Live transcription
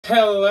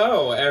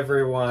Hello,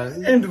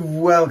 everyone. And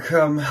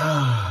welcome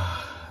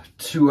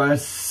to our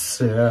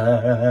Saturday.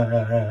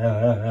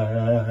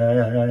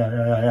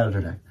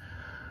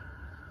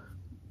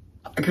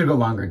 I could go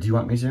longer. Do you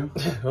want me to?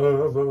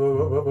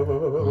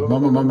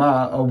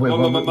 Mama. Oh, wait.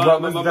 What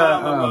was that?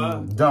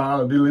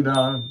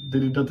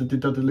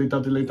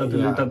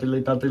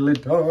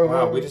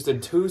 Wow, we just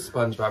did two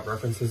SpongeBob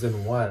references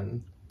in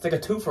one. It's like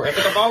a twofer. It's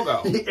like a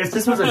BOGO. If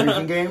this was a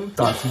drinking game,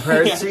 thoughts and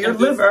prayers to your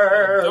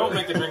liver. Don't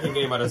make a drinking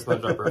game out of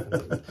SpongeBob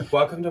references.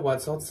 Welcome to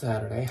What's Sold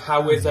Saturday.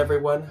 How is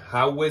everyone?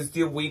 How was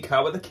the week?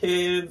 How are the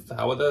kids?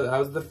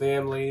 How's the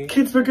family?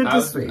 Kids were good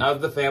this week. How's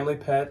the family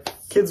pet?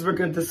 Kids were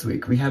good this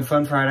week. We had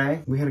Fun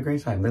Friday. We had a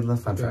great time. We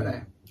love Fun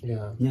Friday.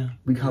 Yeah. Yeah,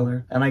 we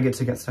color. And I get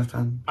to get stuff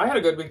done. I had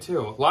a good week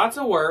too. Lots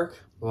of work.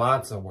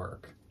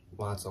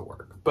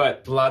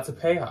 But lots of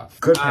payoff.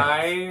 Good payoff.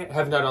 I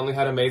have not only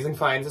had amazing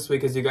finds this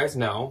week, as you guys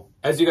know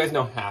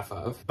half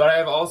of, but I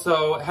have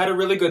also had a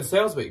really good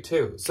sales week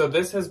too. So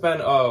this has been,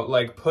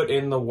 like put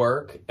in the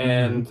work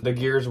and the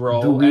gears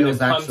roll and it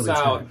comes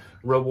out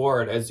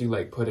reward as you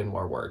like put in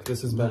more work.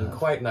 This has been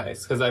quite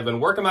nice because I've been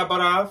working my butt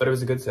off, but it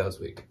was a good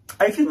sales week.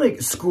 I feel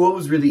like school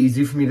was really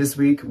easy for me this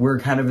week. We're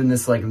kind of in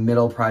this like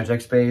middle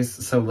project space.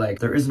 So like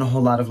there isn't a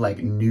whole lot of like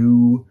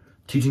new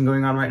teaching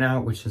going on right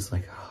now, which is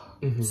like,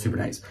 super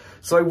nice.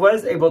 So I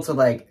was able to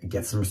like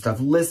get some stuff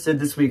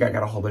listed this week. I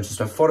got a whole bunch of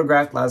stuff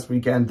photographed last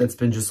weekend that's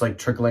been just like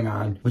trickling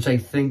on, which I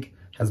think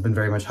has been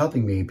very much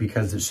helping me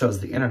because it shows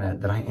the internet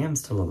that I am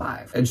still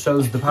alive. It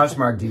shows the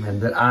Poshmark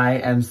demon that I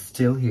am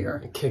still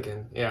here.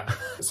 Kicking, yeah.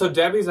 So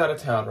Debbie's out of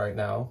town right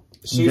now.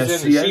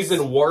 She's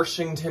in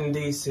Washington,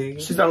 D.C.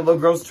 She's on a little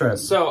girl's trip.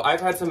 So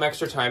I've had some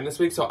extra time this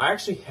week. So I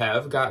actually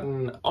have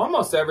gotten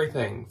almost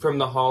everything from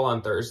the haul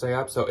on Thursday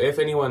up. So if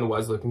anyone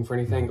was looking for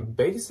anything,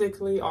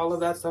 basically all of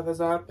that stuff is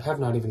up. Have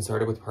not even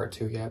started with part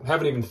 2 yet.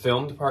 Haven't even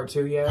filmed part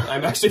 2 yet.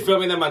 I'm actually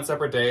filming them on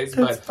separate days.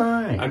 That's but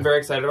fine. I'm very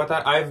excited about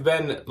that. I've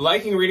been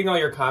reading all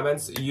your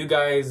comments. You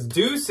guys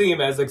do seem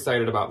as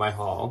excited about my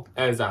haul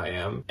as I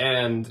am.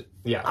 And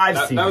yeah,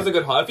 that was a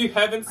good haul. If you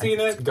haven't seen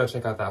it, go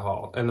check out that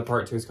haul. And the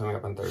part 2 is coming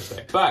up on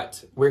Thursday.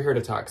 But we're here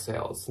to talk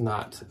sales,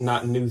 not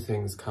new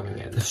things coming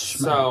in.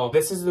 So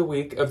this is the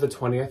week of the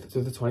 20th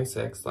through the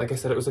 26th. Like I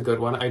said, it was a good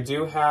one. I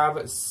do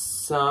have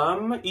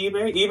some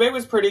eBay. eBay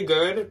was pretty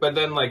good, but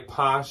then like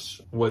Posh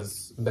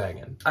was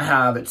banging. I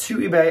have 2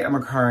 eBay, a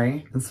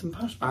Mercari, and some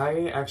Posh.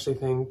 I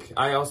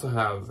also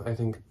have, I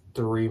think,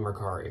 3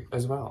 Mercari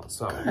as well.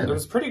 So it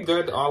was pretty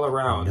good all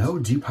around. No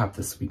Depop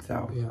this week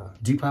though. Yeah.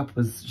 Depop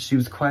she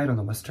was quiet on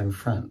the Western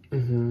front.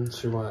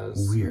 She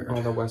was. Weird.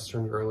 All the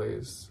Western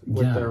girlies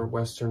with their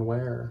Western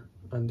wear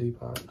on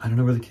Depop. I don't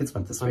know where the kids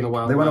went this week. They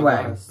went away.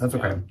 West. That's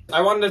okay.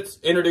 I wanted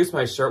to introduce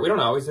my shirt. We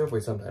don't always do,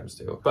 we sometimes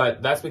do.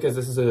 But that's because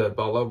this is a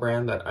Bolo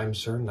brand that I'm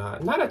sure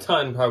not a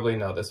ton probably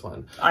know this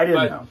one. I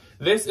didn't know.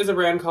 This is a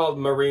brand called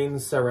Marine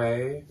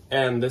Serre,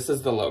 and this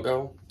is the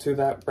logo to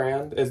that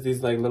brand, is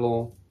these like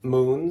little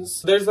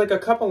moons. There's like a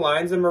couple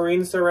lines in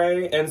Marine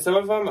Serre, and some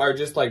of them are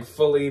just like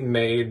fully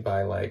made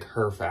by like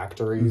her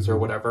factories or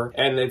whatever,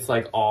 and it's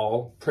like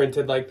all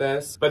printed like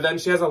this. But then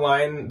she has a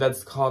line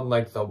that's called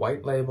like the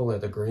white label or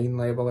the green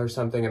label or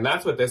something, and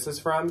that's what this is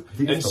from.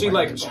 And she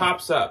like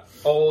chops up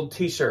old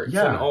t-shirts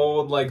and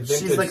old like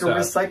vintage She's like stuff a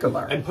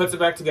recycler and puts it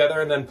back together,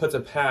 and then puts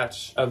a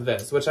patch of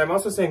this, which I'm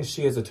also saying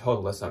she is a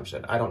total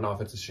assumption. I don't know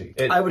if it's a she.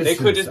 It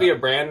could just be a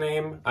brand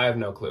name. I have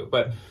no clue.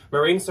 But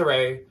Marine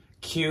Serre,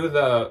 cue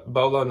the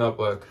Bolo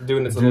notebook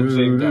doing its little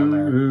jig down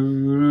there.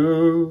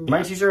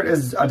 My t-shirt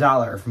is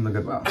 $1 from the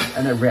Goodwill,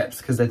 and it rips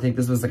because I think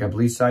this was like a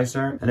bleach dye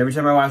shirt, and every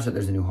time I wash it,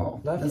 there's a new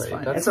hole. That's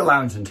fine. It's a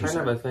lounging t-shirt.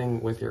 Kind of a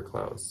thing with your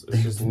clothes.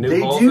 It's just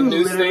new holes and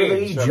new stains. They do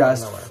literally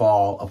just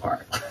fall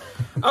apart.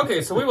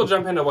 Okay, so we will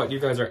jump into what you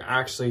guys are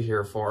actually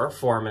here for,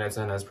 4 minutes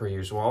in as per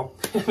usual.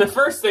 The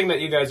first thing that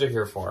you guys are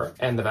here for,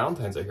 and the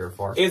Valentines are here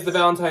for, is the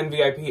Valentine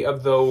VIP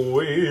of the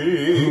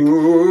week.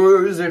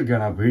 Who is it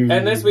gonna be?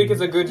 And this week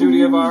is a good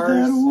Judy of ours.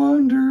 That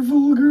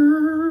wonderful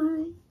girl.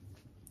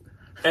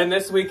 And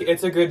this week,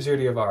 it's a good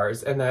Judy of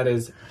ours, and that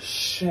is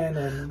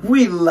Shannon.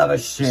 We love a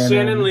Shannon.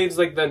 Shannon leaves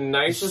like the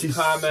nicest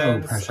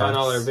comments on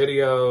all our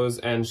videos,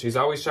 and she's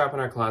always shopping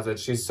our closet.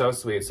 She's so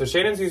sweet. So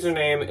Shannon's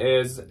username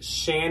is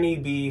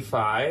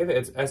ShannyB5.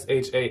 It's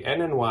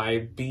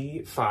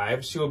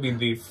SHANNYB5. She will be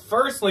the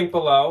first link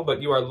below,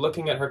 but you are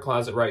looking at her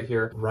closet right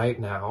here, right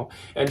now.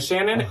 And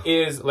Shannon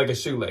is like a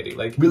shoe lady.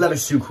 Like we love a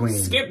shoe queen.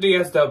 Skip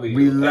DSW.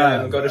 We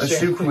love go to a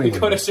shoe queen.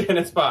 Go to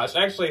Shannon's Posh.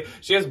 Actually,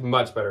 she has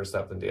much better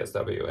stuff than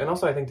DSW, and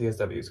also I think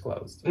DSW is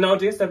closed. No,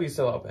 DSW is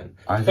still open.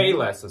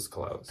 Payless is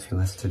closed.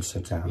 Payless did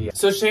shut down. Yeah.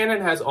 So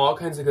Shannon has all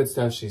kinds of good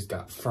stuff. She's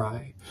got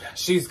Fry.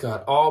 She's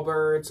got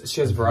Allbirds.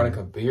 She has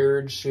Veronica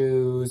Beard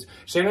shoes.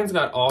 Shannon's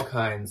got all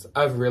kinds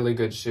of really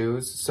good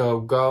shoes. So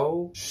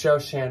go show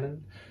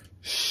Shannon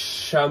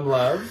some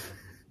love.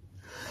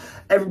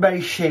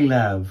 Everybody show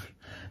love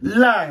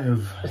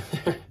live.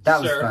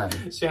 That was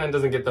fun. Shannon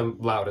doesn't get the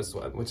loudest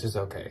one, which is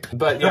okay.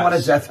 But I don't want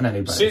to deafen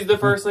anybody. She's the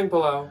first link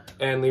below.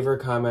 And leave her a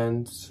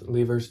comment,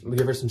 leave her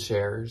some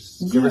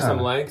shares, give her some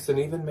likes, and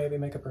even maybe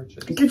make a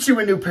purchase. Get you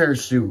a new pair of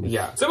shoes.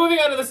 Yeah. So moving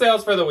on to the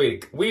sales for the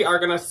week. We are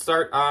going to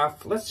start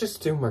off, let's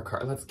just do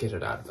Mercari. Let's get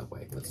it out of the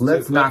way.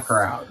 Let's knock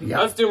her out. Yeah.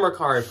 Let's do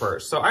Mercari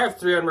first. So I have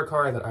 3 on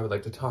Mercari that I would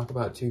like to talk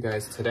about to you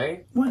guys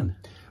today. One.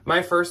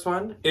 My first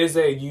one is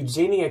a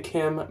Eugenia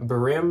Kim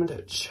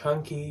brimmed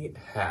chunky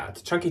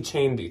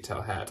chain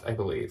detail hat, I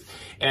believe.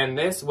 And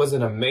this was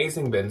an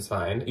amazing bins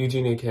find.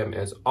 Eugenia Kim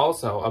is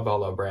also a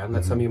Bolo brand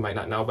that some of you might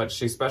not know, but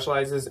she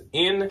specializes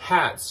in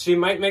hats. She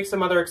might make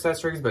some other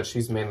accessories, but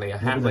she's mainly a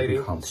hat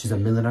lady. She's a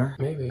milliner?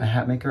 Maybe. A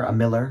hat maker? A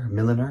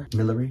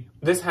millery?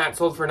 This hat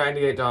sold for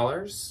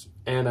 $98.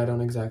 And I don't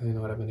exactly know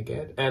what I'm going to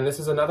get. And this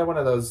is another one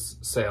of those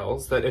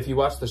sales that if you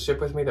watch the ship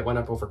with me that went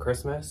up over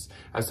Christmas,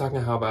 I was talking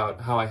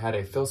about how I had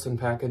a Filson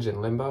package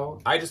in limbo.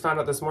 I just found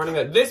out this morning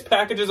that this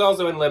package is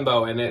also in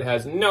limbo and it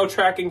has no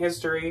tracking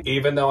history,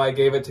 even though I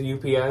gave it to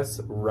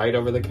UPS right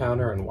over the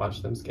counter and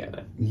watched them scan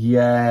it.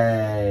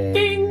 Yay.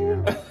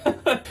 Ding!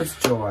 That's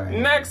joy.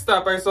 Next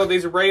up, I saw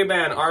these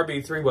Ray-Ban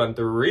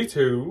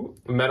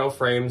RB3132 metal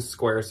frame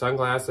square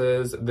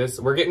sunglasses.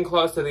 We're getting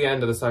close to the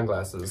end of the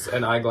sunglasses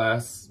and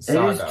eyeglass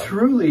saga. It is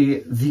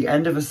truly the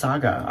end of a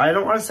saga. I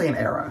don't want to say an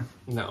era.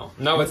 No,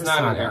 it's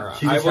not an era.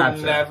 I will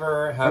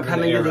never have an era. We're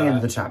coming to the end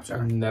of the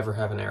chapter. Never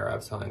have an era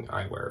of selling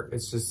eyewear.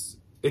 It's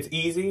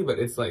easy, but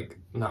it's like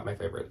not my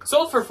favorite.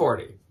 Sold for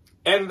 $40.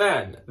 And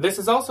then, this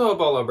is also a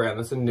Bolo brand.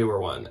 That's a newer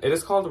one. It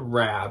is called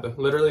Rab,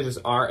 literally just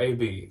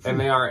R-A-B. And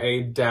they are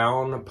a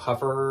down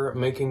puffer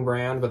making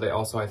brand, but they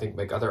also, I think,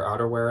 make other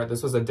outerwear.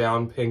 This was a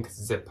down pink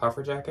zip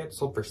puffer jacket.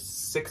 Sold for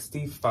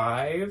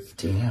 $65.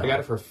 Damn. I got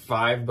it for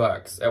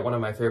 $5 at one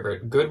of my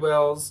favorite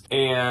Goodwills.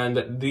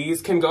 And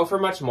these can go for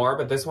much more,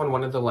 but this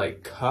one of the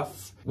like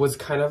cuff was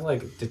kind of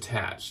like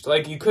detached.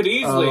 Like you could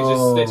easily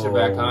just stitch it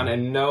back on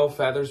and no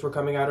feathers were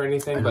coming out or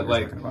anything, but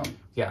like,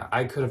 yeah,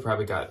 I could have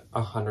probably got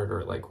 100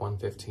 or like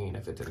 115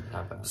 if it didn't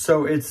have that.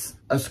 So it's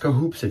a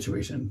skahoop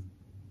situation.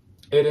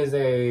 It is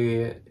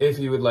if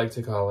you would like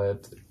to call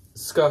it,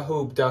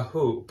 skahoop da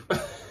hoop.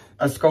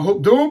 A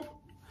skahoop doop?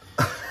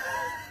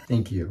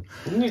 Thank you.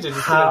 You need to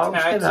just get a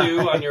tattoo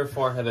on your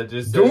forehead that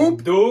just says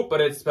doop, but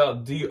it's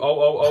spelled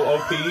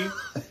D-O-O-O-O-P.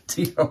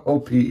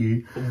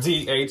 D-O-O-P-E.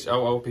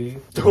 D-H-O-O-P.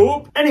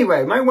 Doop.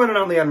 Anyway, my one and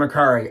only on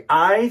Mercari.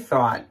 I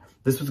thought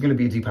this was going to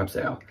be a Depop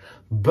sale.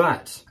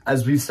 But,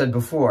 as we've said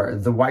before,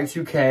 the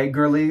Y2K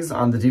girlies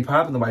on the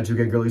Depop and the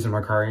Y2K girlies on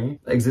Mercari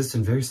exist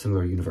in very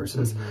similar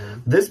universes.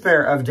 This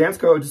pair of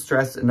Dansko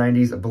distressed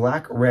 90s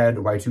black red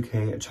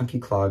Y2K chunky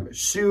clog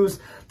shoes,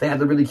 they had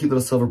the really cute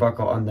little silver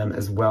buckle on them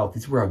as well.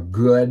 These were a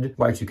good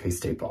Y2K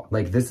staple.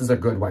 Like, this is a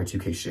good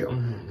Y2K shoe.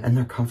 And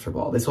they're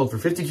comfortable. They sold for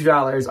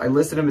 $52. I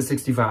listed them at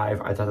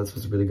 $65. I thought this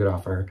was a really good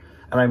offer.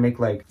 And I make,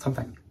 like,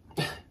 something.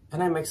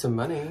 And I make some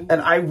money.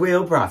 And I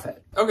will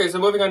profit. Okay, so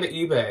moving on to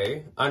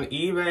eBay. On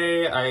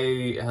eBay,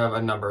 I have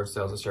a number of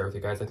sales to share with you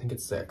guys. I think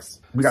it's 6.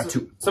 We got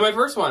 2. So my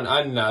first one,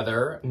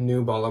 another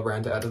new Bolo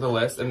brand to add to the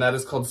list, and that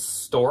is called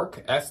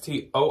Stork,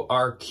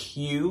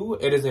 S-T-O-R-Q.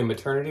 It is a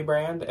maternity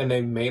brand, and they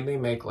mainly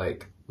make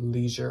like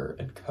leisure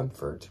and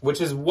comfort,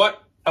 which is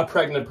what a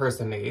pregnant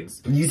person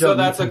needs. You don't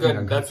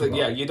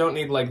yeah, you don't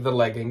need like the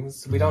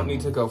leggings. We don't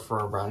need to go for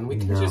a run. We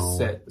can just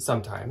sit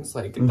sometimes.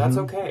 Like, that's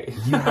okay.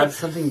 You have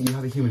something, you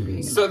have a human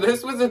being. So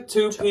this was a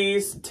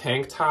 2-piece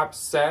tank top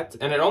set,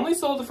 and it only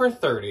sold for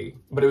 $30,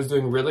 but it was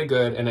doing really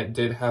good, and it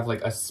did have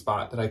like a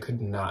spot that I could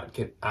not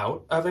get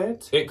out of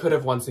it. It could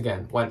have once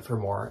again went for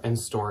more, and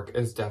Stork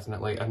is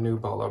definitely a new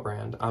Bolo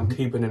brand I'm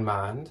keeping in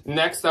mind.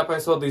 Next up, I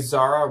sold the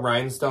Zara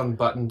rhinestone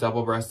button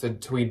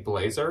double-breasted tweed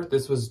blazer.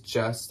 This was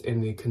just in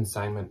the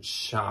consignment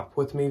shop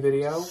with me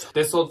video.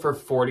 This sold for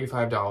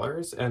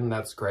 $45, and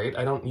that's great.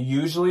 I don't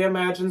usually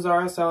imagine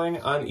Zara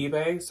selling on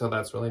eBay, so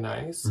that's really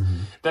nice.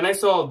 Then I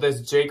sold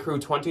this J. Crew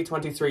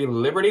 2023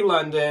 Liberty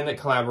London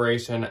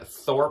collaboration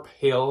Thorpe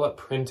Hill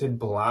printed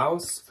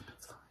blouse.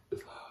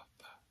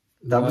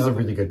 That was a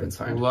really good bins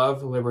find.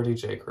 Love Liberty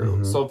J.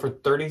 Crew. Sold for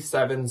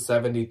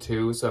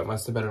 $37.72, so it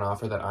must have been an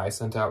offer that I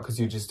sent out because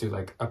you just do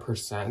like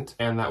 1%.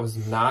 And that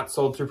was not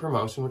sold through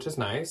promotion, which is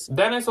nice.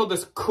 Then I sold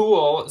this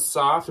cool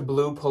soft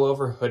blue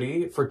pullover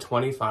hoodie for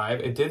 $25.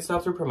 It did sell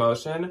through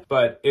promotion,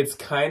 but it's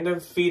kind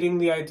of feeding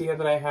the idea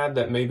that I had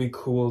that maybe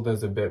cool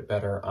does a bit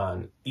better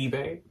on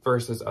eBay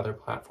versus other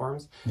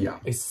platforms. Yeah.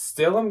 I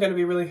still am going to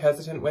be really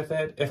hesitant with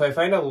it. If I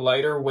find a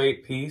lighter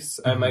weight piece,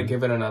 I might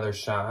give it another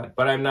shot,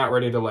 but I'm not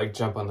ready to like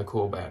jump on the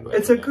cool bandwagon.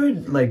 It's a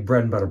good like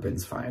bread and butter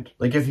bins find.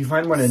 Like if you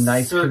find one in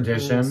nice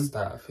condition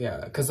stuff,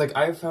 yeah. Because like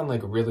I've found like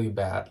really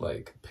bad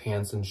like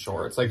pants and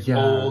shorts, like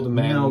old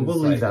men. No, we'll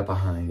leave that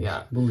behind.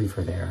 Yeah, we'll leave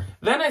her there.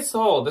 Then I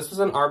sold. This was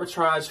an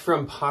arbitrage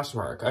from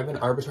Poshmark. I've been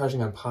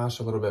arbitraging on Posh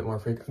a little bit more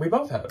frequently. We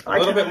both have a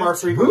little bit more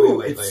frequently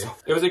lately.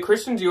 It was a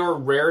Christian Dior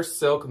rare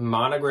silk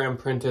monogram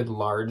printed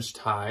large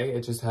tie.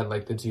 It just had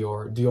like the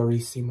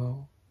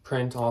Diorissimo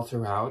print all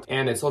throughout,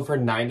 and it sold for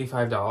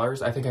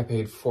 $95. I think I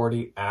paid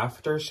 $40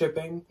 after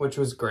shipping, which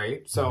was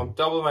great. So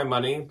double my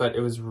money, but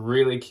it was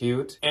really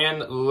cute.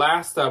 And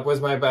last up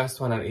was my best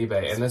one on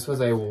eBay, and this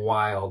was a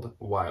wild,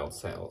 wild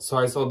sale. So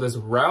I sold this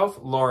Ralph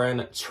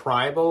Lauren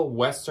tribal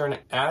Western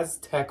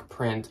Aztec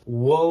print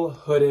wool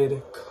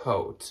hooded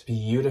coat.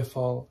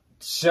 Beautiful.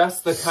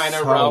 Just the kind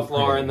of Ralph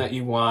Lauren that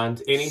you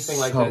want. Anything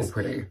like this. So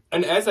pretty.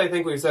 And as I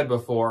think we've said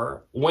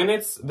before, when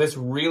it's this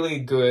really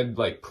good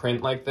like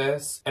print like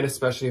this, and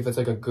especially if it's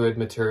like a good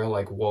material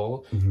like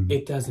wool,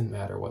 it doesn't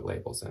matter what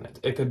label's in it.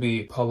 It could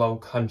be Polo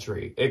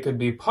Country. It could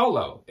be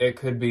Polo. It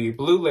could be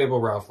Blue Label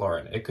Ralph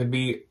Lauren. It could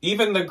be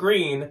even the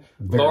green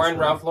Lauren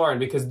Ralph Lauren,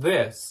 because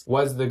this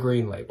was the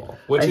green label,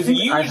 which is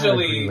usually I had a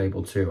green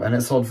label too, and it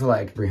sold for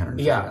like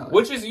 $350. Yeah,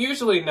 which is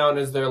usually known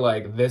as their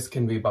like, this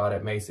can be bought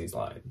at Macy's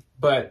line.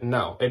 But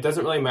no, it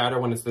doesn't really matter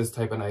when it's this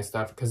type of nice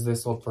stuff, because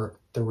this sold for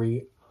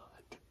 $300.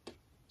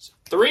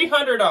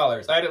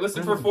 I had it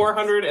listed for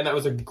 $400, and that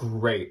was a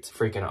great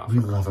freaking offer. We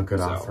love a good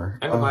offer.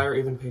 And the buyer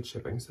even paid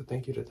shipping, so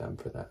thank you to them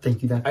for that.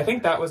 Thank you. I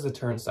think that was a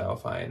turnstile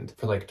find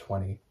for like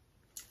 20.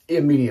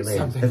 Immediately.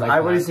 Something if like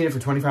I would have that. seen it for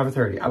 25 or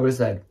 30, I would have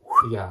said,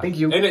 yeah. Thank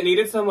you. And it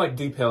needed some like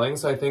depilling,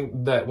 so I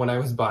think that when I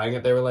was buying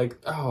it, they were like,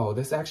 oh,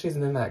 this actually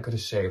isn't in that good a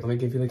shape. Let me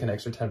give you like an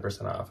extra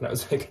 10% off. And I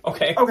was like,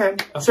 okay. Okay,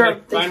 sure.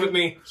 Fine with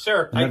me.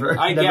 Sure. Never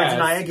I guess.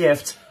 deny a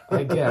gift.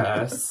 I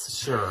guess.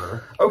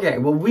 Sure. Okay,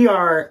 well, we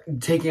are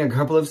taking a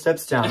couple of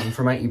steps down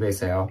for my eBay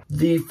sale.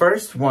 The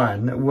first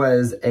one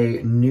was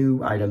a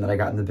new item that I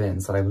got in the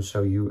bins that I will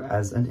show you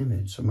as an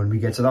image when we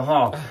get to the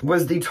haul.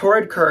 Was the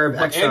Torrid Curve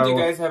XO. And you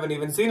guys haven't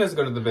even seen us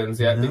go to the bins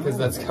yet, because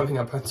that's coming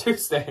up on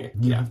Tuesday.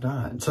 You have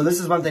not. So this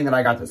is one thing that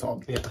I got this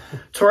haul. Yeah.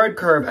 Torrid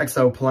Curve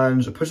XO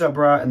Plunge push-up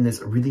bra and this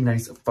really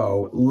nice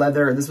faux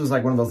leather. This was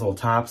like one of those little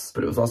tops,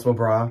 but it was also a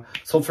bra.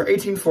 Sold for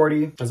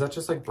 $18.40. Is that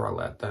just like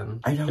bralette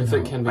then? I don't if know.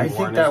 It can be I worn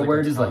think that as,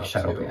 word a is like top,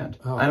 shadow too. band.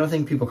 Oh. I don't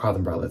think people call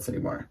them bralettes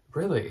anymore.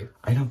 Really?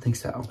 I don't think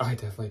so. I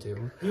definitely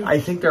do. I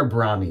think they're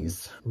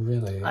Brahmies.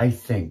 Really? I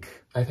think.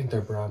 I think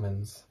they're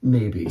Brahmins.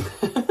 Maybe.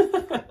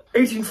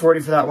 $18.40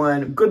 for that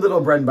one. Good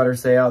little bread and butter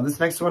sale. This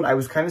next one I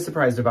was kind of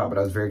surprised about, but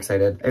I was very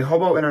excited. A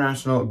Hobo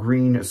International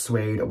green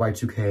suede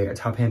Y2K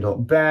top handle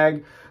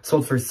bag.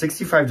 Sold for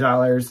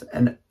 $65,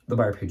 and the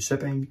buyer paid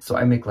shipping. So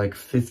I make like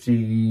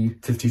 50,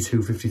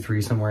 52,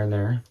 53, somewhere in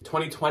there.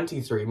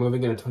 2023,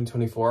 moving into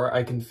 2024,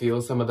 I can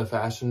feel some of the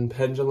fashion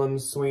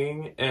pendulums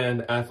swing,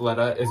 and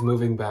Athleta is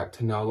moving back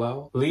to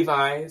no-low.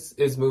 Levi's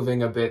is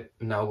moving a bit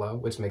no-low,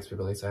 which makes me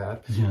really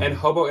sad. Yeah. And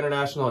Hobo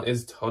International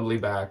is totally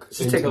back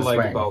into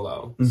like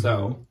Bolo.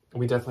 So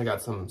we definitely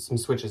got some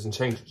switches and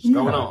changes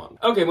going on.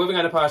 Okay, moving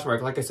on to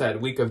Poshmark. Like I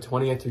said, week of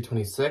 20th through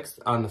 26th.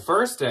 On the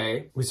first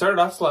day, we started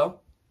off slow.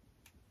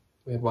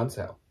 We had one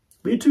sale.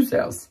 We had two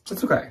sales.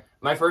 That's okay.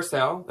 My first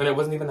sale, and it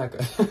wasn't even that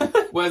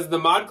good, was the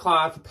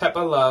ModCloth Peppa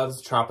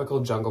Loves Tropical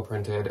Jungle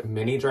Printed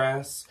Mini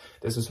Dress.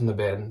 This was from the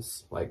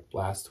bins, like,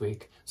 last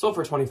week. Sold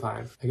for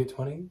 $25. I get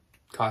 20.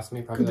 Cost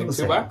me probably like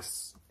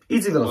 $2.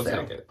 Easy little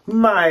sale. Take it.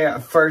 My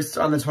first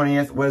on the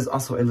 20th was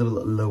also a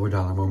little lower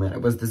dollar moment.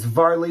 It was this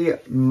Varley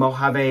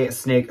Mojave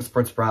Snake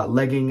Sports Bra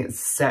Legging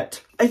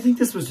Set. I think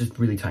this was just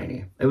really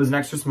tiny. It was an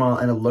extra small,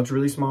 and it looked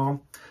really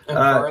small. And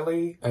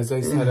Varley, as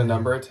I said a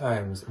number of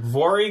times,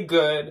 very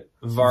good.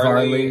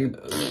 Varley,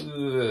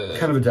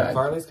 kind of a dud.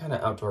 Varley's kind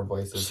of outdoor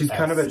voices. She's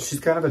kind of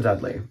a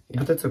dudley,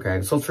 but that's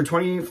okay. Sold for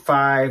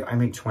 $25. I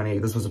make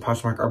 $20. This was a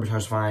Poshmark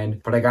arbitrage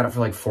find, but I got it for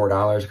like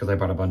 $4 because I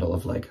bought a bundle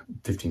of like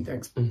 15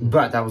 things.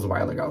 But that was a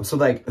while ago. So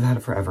like, I've had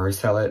it forever. I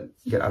sell it,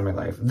 get out of my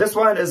life. This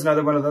one is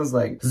another one of those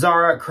like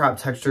Zara crop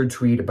textured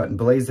tweed button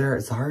blazer.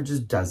 Zara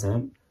just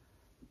doesn't.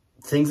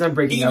 Things I'm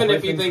breaking up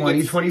with in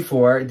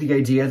 2024, the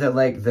idea that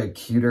like the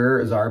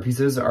cuter Zara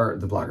pieces are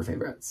the blogger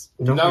favorites.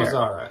 Don't care.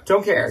 Zara.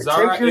 Don't care.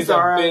 Zara Take your is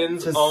Zara a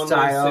bins to only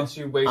style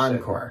situation.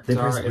 Encore. They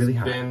Zara really is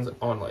high. bins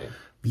only.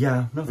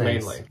 Yeah, no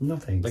thanks. Mainly. No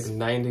thanks. Like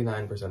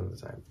 99% of the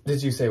time.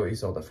 Did you say what you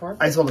sold it for?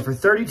 I sold it for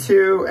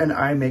 $32 and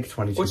I make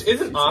 $22. Which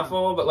isn't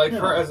awful, but like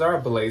for a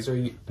Zara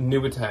blazer, new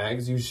with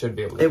tags, you should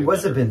be able to It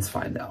was a bins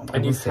find though.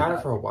 And you've had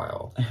it for a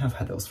while. I have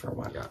had those for a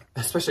while. Yeah.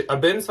 Especially a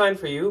bins find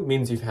for you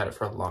means you've had it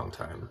for a long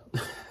time.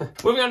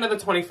 Moving on to the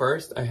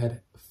 21st, I had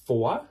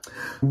 4.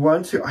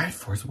 1, 2, I had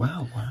 4 as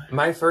well. Why?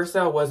 My first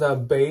sale was a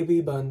baby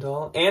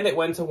bundle, and it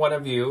went to one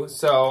of you.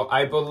 So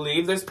I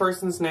believe this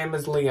person's name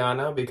is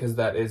Liana because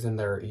that is in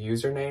their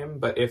username.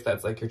 But if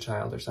that's like your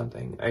child or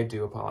something, I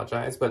do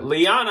apologize. But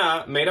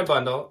Liana made a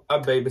bundle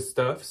of baby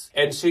stuffs,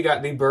 and she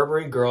got the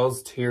Burberry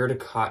Girls Tiered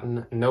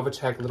Cotton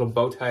Novacek little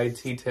bow tie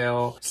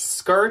T-tail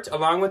skirt,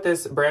 along with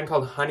this brand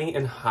called Honey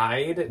and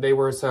Hide. They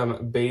were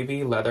some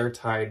baby leather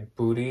tied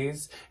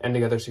booties, and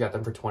together she got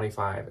them for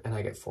 $25, and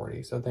I get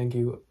 $40. So thank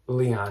you,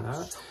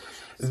 Liana.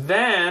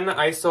 Then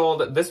I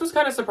sold, this was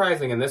kind of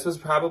surprising, and this was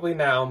probably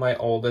now my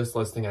oldest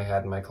listing I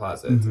had in my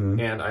closet,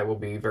 and I will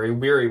be very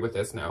weary with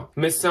this now.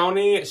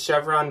 Missoni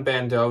Chevron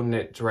Bandeau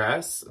knit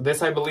dress.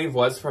 This, I believe,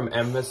 was from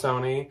M.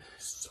 Missoni.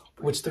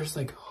 Which there's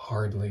like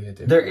hardly a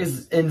difference. There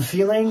is in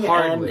feeling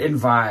and in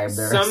vibe.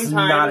 There's sometimes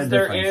not a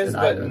there difference is, in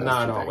but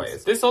not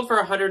always. This sold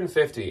for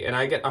 $150 and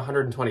I get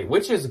 $120,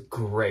 which is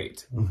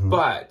great.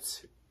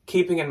 But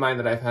keeping in mind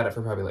that I've had it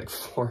for probably like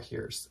 4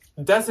 years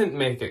doesn't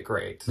make it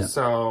great. No.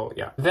 So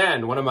yeah.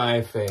 Then one of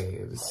my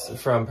faves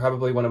from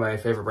probably one of my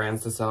favorite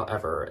brands to sell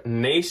ever,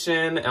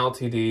 Nation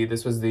Ltd.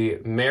 This was the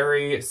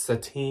Mary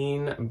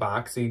Satine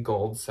Boxy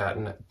Gold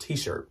Satin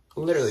t-shirt.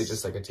 Literally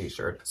just like a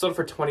t-shirt. Sold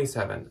for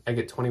 $27. I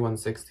get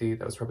 $21.60.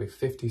 That was probably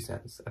 50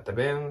 cents at the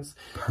bins.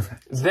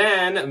 Perfect.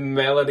 Then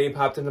Melody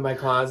popped into my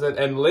closet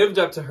and lived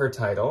up to her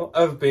title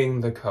of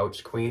being the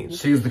Coach Queen.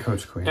 She was the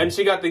Coach Queen. And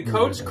she got the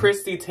Coach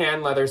Christie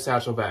tan leather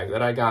satchel bag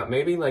that I got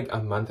maybe like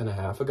a month and a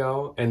half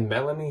ago. And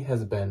Melanie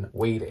has been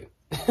waiting.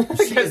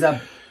 She is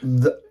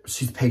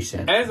she's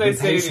patient. As I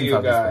say to you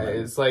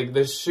guys, like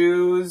the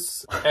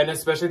shoes and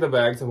especially the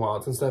bags and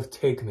wallets and stuff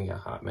take me a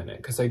hot minute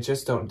because I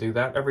just don't do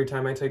that every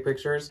time I take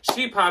pictures.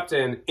 She popped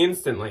in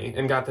instantly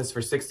and got this for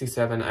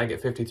 $67. I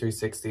get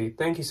 $53.60.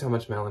 Thank you so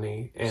much,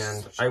 Melanie.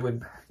 And I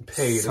would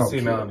pay to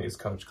see Melanie's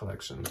Coach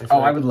collection.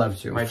 I would love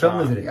to. Film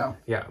the video.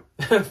 Yeah.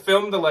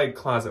 Film the like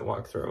closet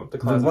walkthrough. The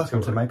closet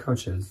welcome to my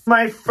coaches.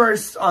 My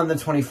first on the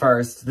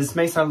 21st. This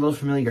may sound a little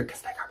familiar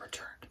because they got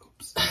returned.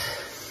 Oops.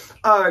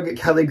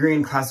 Kelly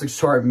Green Classic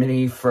Short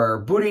Mini for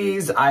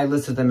booties. I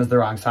listed them as the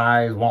wrong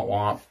size. Womp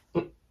womp.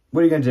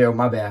 What are you gonna do?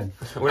 My bad.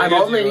 I'm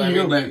only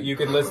human. You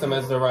could list them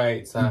as the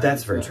right size.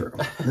 That's very true.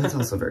 That's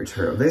also very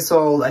true. They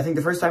sold, I think,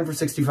 the first time for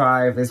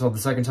 $65. They sold the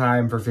second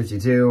time for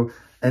 $52.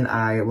 And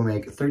I will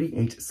make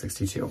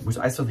 $38.62, which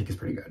I still think is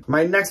pretty good.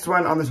 My next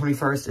one on the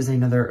 21st is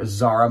another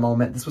Zara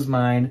moment. This was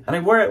mine. And I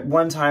wore it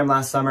one time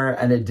last summer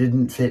and it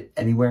didn't fit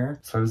anywhere.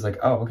 So I was like,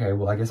 oh, okay,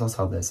 well, I guess I'll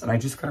sell this. And I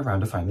just got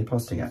around to finally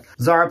posting it.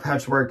 Zara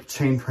patchwork,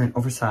 chain print,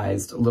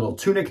 oversized, little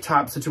tunic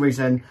top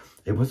situation.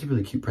 It was a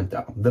really cute print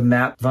though. The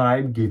matte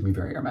vibe gave me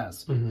very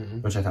Hermes,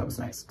 which I thought was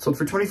nice. Sold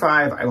for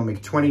 $25, I will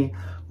make $20.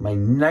 My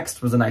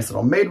next was a nice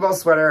little Madewell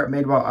sweater,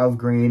 Madewell olive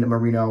green,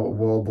 merino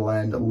wool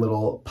blend,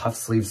 little puff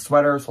sleeve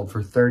sweater, sold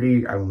for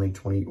 $30, I will make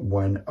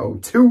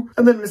 $21.02.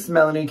 And then Miss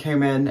Melanie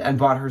came in and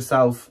bought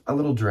herself a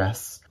little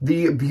dress.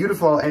 The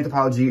beautiful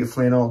Anthropologie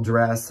flannel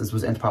dress. This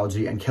was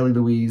Anthropologie and Kelly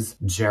Louise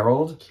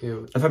Gerald.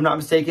 Cute. If I'm not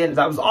mistaken,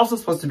 that was also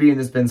supposed to be in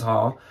this bins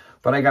haul.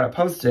 But I got it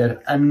posted,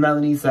 and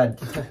Melanie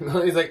said...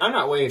 Melanie's like, I'm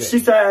not waiting. She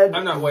said,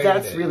 I'm not waiting.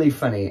 That's really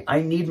funny.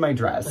 I need my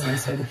dress. And I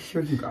said,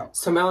 here you go.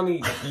 So,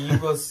 Melanie, you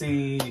will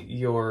see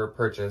your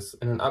purchase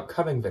in an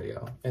upcoming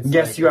video. It's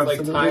yes, you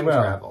absolutely like time will.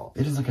 Travel.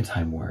 It is like a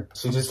time warp.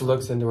 She just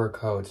looks into her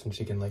coat, and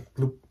she can like,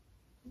 bloop.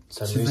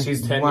 Suddenly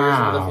she's 10 years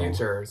into the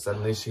future.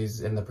 Suddenly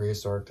she's in the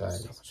prehistoric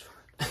times.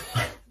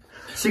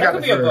 So that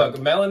could be a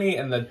book. Melanie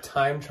and the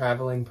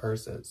time-traveling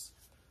purses.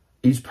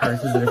 Each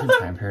purse is a different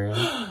time period.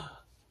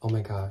 Oh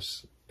my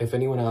gosh. If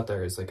anyone out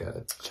there is like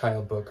a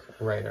child book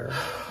writer.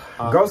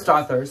 Ghost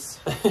authors,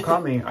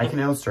 call me. I can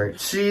illustrate.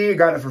 She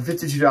got it for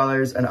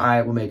 $52 and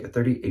I will make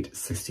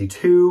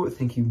 $38.62.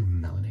 Thank you,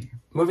 Melanie.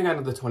 Moving on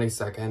to the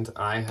 22nd,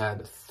 I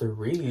had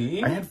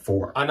 3. I had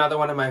 4. Another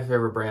one of my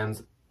favorite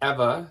brands,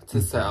 Eva,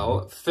 to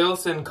sell.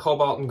 Filson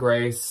Cobalt and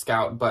Gray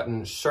Scout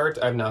Button Shirt.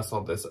 I've now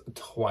sold this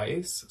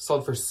twice.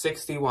 Sold for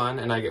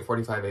 $61 and I get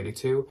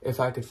 $45.82.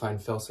 If I could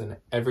find Filson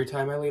every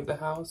time I leave the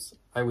house,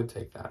 I would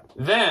take that.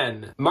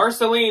 Then,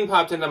 Marceline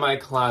popped into my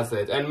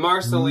closet. And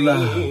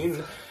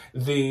Marceline,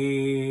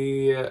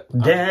 the...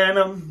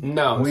 denim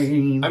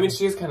queen. I mean,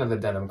 she's kind of the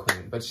denim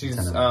queen. But she's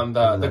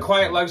the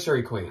quiet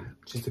luxury queen.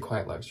 She's the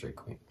quiet luxury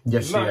queen.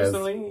 Yes, she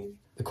Marceline. is.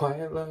 The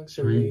quiet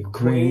luxury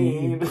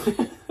queen.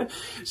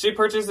 She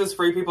purchased this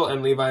Free People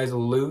and Levi's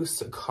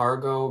loose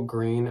cargo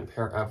green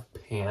pair of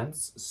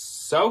pants.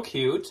 So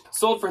cute.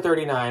 Sold for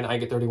 $39. I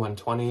get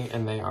 $31.20,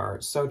 and they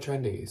are so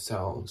trendy.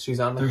 So she's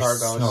on the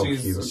cargo. So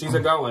she's a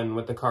going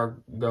with the car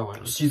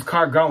going. She's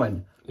car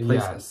going.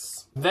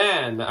 Yes.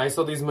 Then I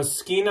saw these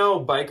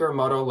Moschino Biker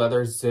Moto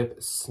Leather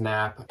Zip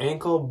Snap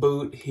ankle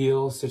boot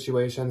heel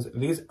situations.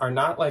 These are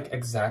not like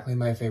exactly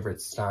my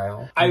favorite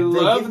style. I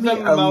love the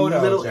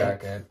Moto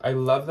jacket. I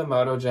love the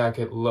Moto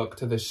jacket look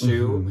to the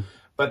shoe,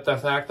 but the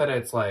fact that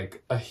it's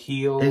like a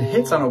heel, it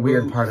hits on a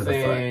weird part of the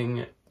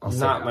thing.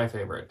 Not my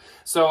favorite.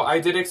 So I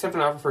did accept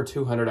an offer for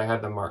 $200. I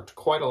had them marked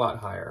quite a lot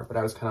higher, but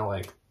I was kind of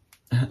like,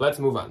 let's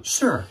move on.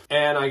 Sure.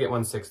 And I get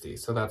 $160,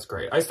 so that's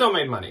great. I still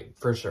made money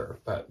for sure,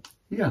 but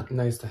yeah,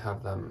 nice to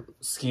have them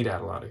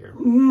skedaddle out of here.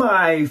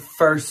 My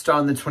first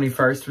on the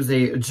 21st was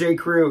a J.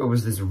 Crew. It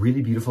was this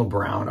really beautiful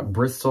brown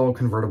Bristol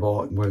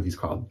convertible. What are these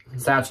called?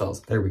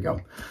 Satchels. There we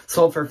go.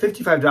 Sold for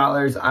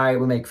 $55. I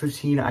will make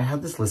 $15. I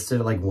had this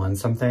listed at like 1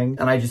 something,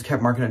 and I just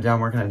kept marking it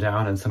down,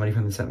 and somebody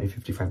from them sent me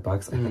 $55. I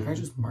think I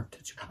just marked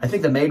it. I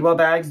think the Madewell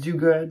bags do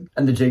good,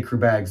 and the J. Crew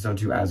bags don't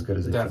do as good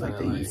as I feel like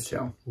they used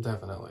to.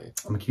 Definitely.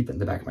 I'm gonna keep it in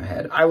the back of my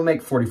head. I will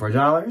make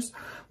 $44.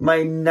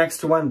 My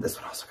next one, this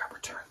one also got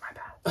returned.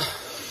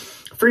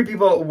 Free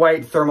People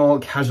white thermal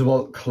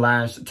casual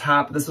clash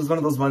top. This was one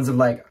of those ones of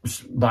like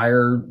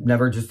buyer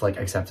never just like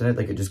accepted it,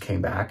 like it just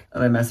came back.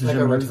 And I messaged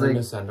him and I was like,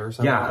 to send or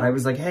something. yeah, and I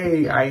was like,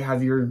 hey, I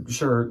have your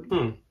shirt.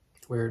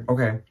 weird.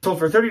 Okay. Sold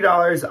for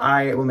 $30,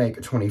 I will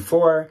make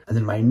 24. And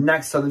then my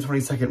next on the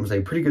 22nd was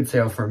a pretty good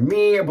sale for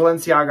me.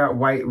 Balenciaga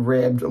white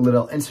ribbed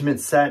little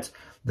intimate set.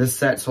 This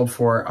set sold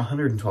for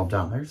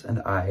 $112,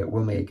 and I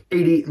will make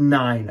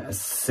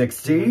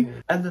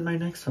 $89.60. And then my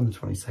next on the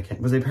 22nd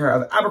was a pair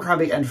of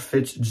Abercrombie &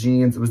 Fitch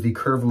jeans. It was the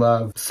Curve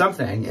Love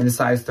something in a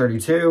size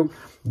 32.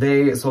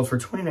 They sold for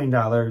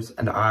 $29,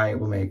 and I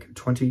will make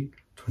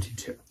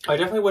 $20.22. I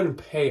definitely wouldn't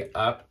pay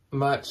up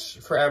much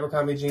for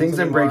Abercrombie jeans Things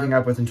anymore. I'm breaking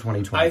up with in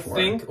 2024. I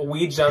think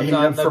we jumped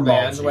on the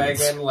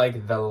bandwagon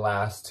like the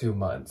last 2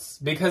 months.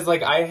 Because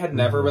like I had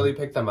never really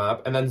picked them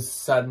up. And then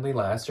suddenly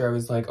last year I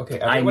was like, okay,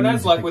 everyone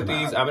has luck with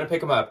these. I'm going to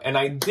pick them up. And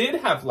I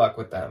did have luck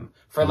with them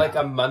for like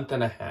a month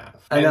and a half.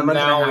 And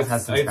now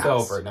it's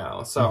over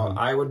now. So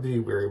I would be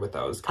weary with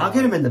those. I'll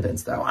get them in the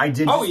bins though. I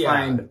did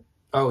find...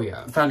 Oh,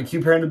 yeah. Found a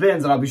cute pair in the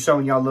bins, and I'll be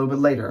showing y'all a little bit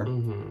later.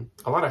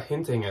 A lot of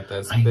hinting at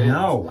this. I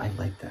know. I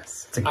like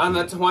this. On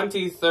the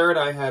 23rd,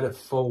 I had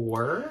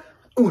 4.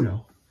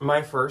 Uno.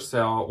 My first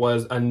sale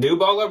was a new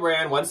Bolo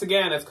brand. Once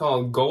again, it's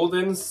called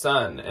Golden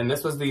Sun. And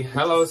this was the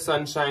Hello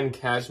Sunshine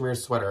cashmere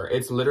sweater.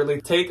 It's literally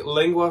take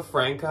lingua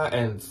franca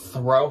and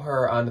throw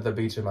her onto the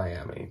beach in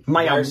Miami.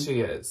 There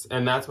she is.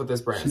 And that's what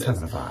this brand is. She's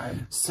having a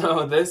vibe.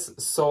 So this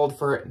sold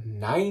for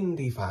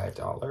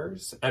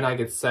 $95. And I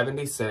get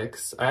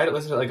 76. I had it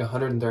listed at like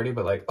 130,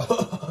 but like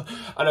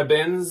on a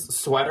Bins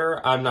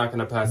sweater, I'm not going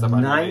to pass up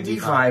on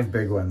 95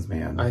 big ones,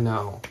 man. I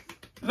know.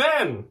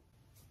 Then...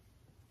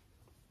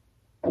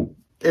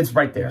 It's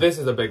right there. This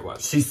is a big one.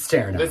 She's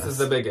staring at us. This is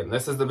the big one.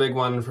 This is the big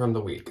one from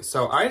the week.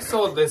 So I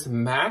sold this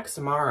Max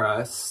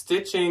Mara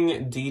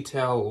stitching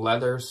detail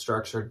leather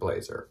structured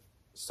blazer.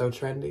 So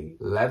trendy.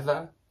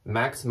 Leather.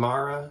 Max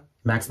Mara.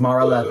 Max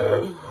Mara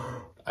leather.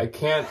 I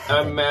can't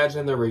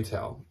imagine the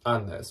retail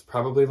on this.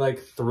 Probably like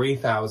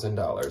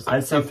 $3,000.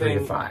 I'd say 3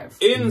 to 5.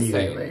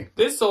 Insane.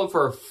 This sold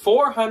for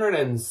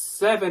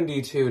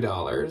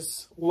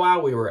 $472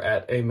 while we were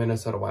at a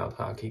Minnesota Wild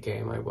hockey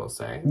game, I will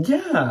say.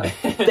 Yeah.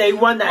 They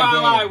won that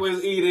game. While I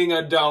was eating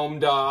a dome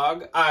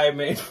dog, I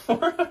made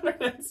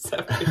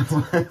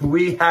 $472.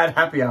 We had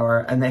happy hour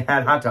and they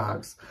had hot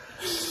dogs.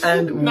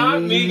 And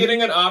Not me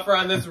getting an offer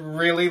on this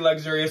really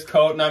luxurious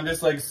coat and I'm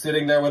just like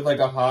sitting there with like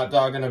a hot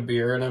dog and a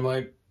beer and I'm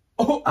like,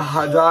 a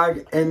hot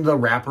dog in the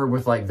wrapper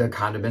with like the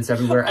condiments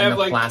everywhere and the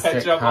like plastic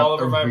ketchup cup all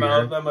over my beer.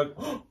 mouth. I'm like,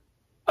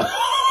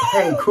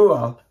 hey,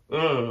 cool.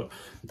 Ugh.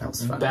 That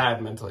was fun.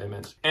 Bad mental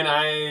image. And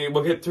I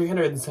will get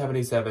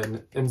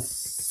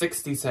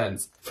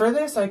 $377.60. For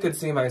this, I could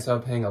see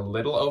myself paying a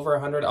little over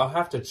 $100. I'll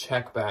have to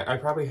check back. I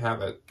probably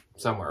have it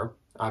somewhere.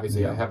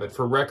 Obviously, I have it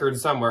for record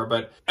somewhere,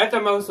 but at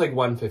the most, like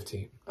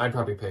 $115. I'd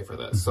probably pay for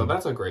this. So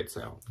that's a great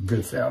sale.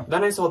 Good sale.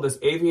 Then I sold this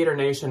Aviator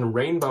Nation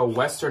rainbow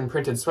Western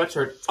printed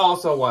sweatshirt,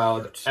 also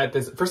wild at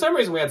this. For some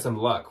reason, we had some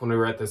luck when we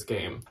were at this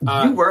game.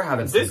 You were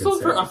having some This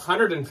sold for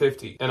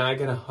 $150, and I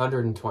get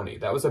 $120.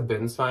 That was a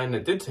Bins find.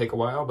 It did take a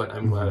while, but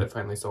I'm glad it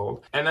finally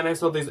sold. And then I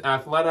sold these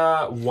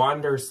Athleta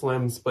Wander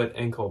Slim split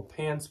ankle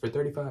pants for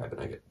 $35,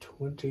 and I get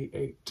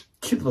 $28.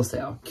 Cute little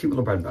sale. Cute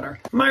little bread and butter.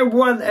 My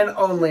one and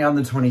only on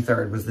the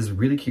 23rd was this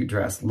really cute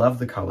dress. Love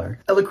the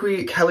color.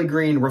 Eloquent Kelly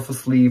Green ruffle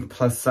sleeve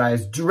plus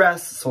size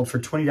dress sold for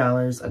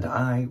 $20 and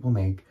I will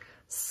make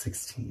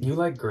 $16. You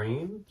like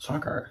green?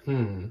 Shocker.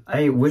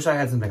 I wish I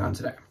had something on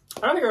today.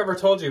 I don't think I've ever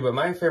told you, but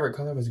my favorite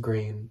color was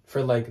green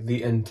for like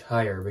the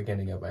entire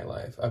beginning of my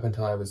life. Up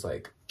until I was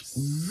like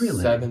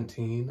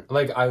 17.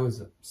 Like I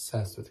was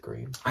obsessed with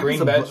green.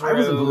 Green bedroom. I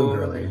was a blue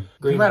girly.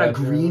 Green you had a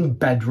green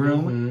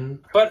bedroom?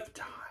 But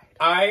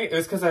it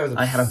was because I was obsessed.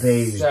 I had a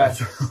beige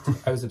bedroom.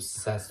 I was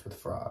obsessed with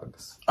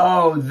frogs.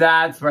 Oh,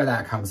 that's where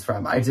that comes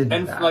from. I did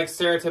know that. And like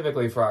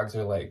stereotypically frogs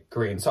are like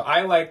green. So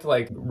I liked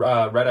like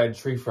red-eyed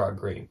tree frog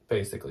green,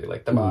 basically,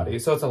 like the body.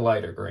 So it's a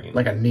lighter green.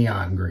 Like a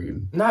neon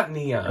green. Not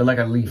neon. Or like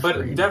a leaf green.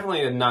 But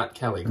definitely not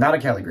Kelly green. Not a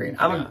Kelly green.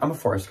 I'm a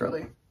forest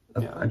girly.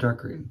 A dark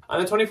green.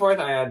 On the 24th,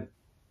 I had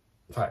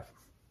 5.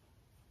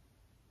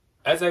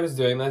 As I was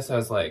doing this, I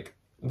was like,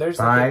 there's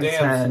 5, like a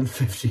dance.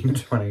 10, 15,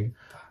 20.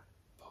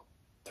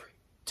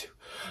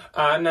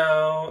 I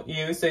know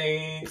you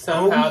say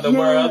somehow the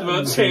world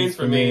will change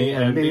for me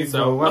and be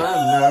so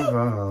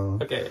wonderful.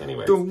 Okay,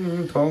 anyways. How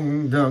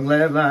many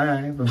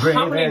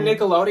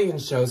Nickelodeon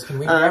shows can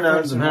we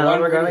reference in one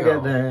we're gonna video?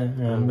 get there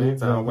and be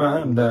so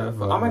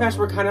wonderful. Oh my gosh,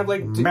 we're kind of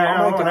like, oh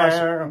my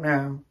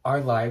gosh.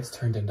 Our lives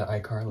turned into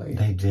iCarly.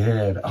 They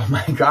did. Oh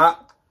my god.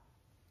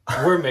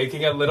 We're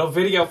making a little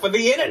video for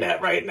the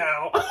internet right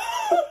now.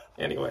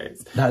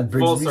 Anyways. That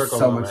brings me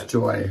so much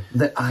joy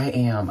that I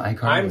am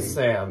iCarly. I'm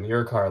Sam,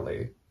 you're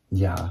Carly.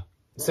 Yeah.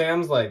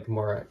 Sam's like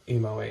more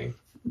emo-y.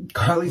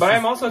 Carly's but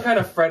I'm also kind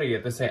of Freddy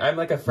at the same. I'm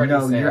like a Freddy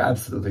Sam. No, you're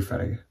absolutely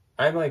Freddy.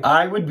 I'm like...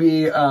 I would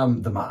be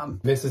the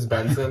mom. Mrs.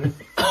 Benson.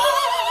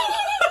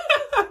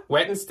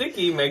 Wet and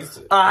sticky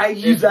makes... I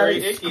use that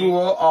at school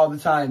all the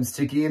time.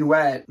 Sticky and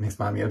wet. Makes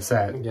mommy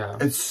upset. Yeah.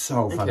 It's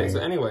so funny. Okay, so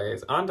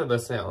anyways, on to the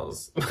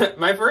sales.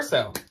 My first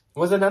sale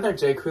was another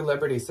J. Crew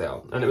Liberty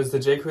sale. And it was the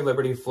J. Crew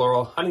Liberty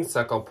floral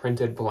honeysuckle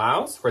printed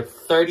blouse for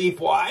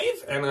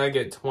 $35, and I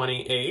get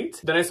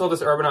 $28. Then I sold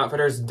this Urban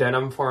Outfitters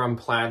Denim Forum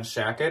plaid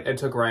jacket. It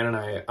took Ryan and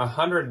I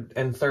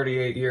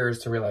 138 years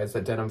to realize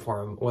that Denim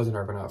Forum was an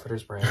Urban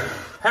Outfitters brand.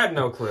 Had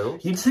no clue.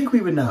 You'd think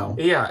we would know.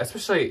 Yeah,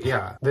 especially,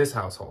 yeah, this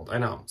household, I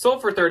know.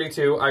 Sold for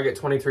 $32, I get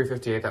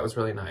 $23.58, that was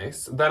really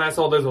nice. Then I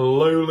sold this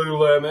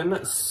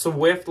Lululemon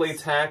Swiftly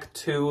Tack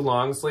 2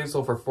 long sleeve,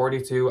 sold for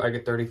 $42, I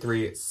get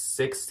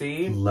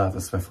 $33.60. Love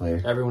a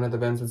Swiftly. Everyone at the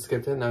bins had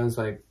skipped it, and I was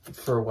like,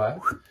 for what?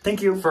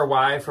 Thank you. For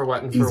why, for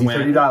what, and for Easy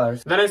when?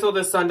 $30. Then I sold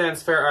this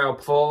Sundance Fair Isle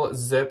full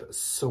zip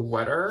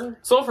sweater.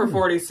 Sold for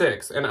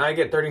 $46, and I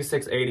get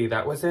 $36.80.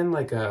 That was in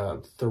like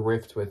a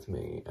thrift with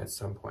me at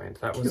some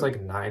point. That was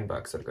like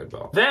 $9 at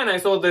Goodwill. Then I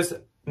sold this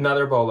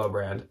another Bolo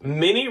brand.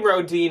 Mini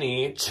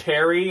Rodini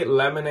Cherry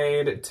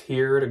Lemonade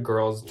Tiered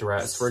Girls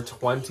Dress for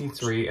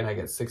 $23, and I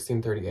get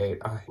 $16.38.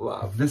 I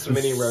love this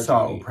Mini Rodini.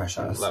 So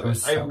precious. Love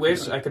it. I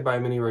wish I could buy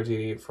Mini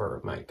Rodini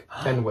for Mike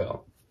and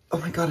Will. Oh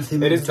my god, if they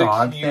made it is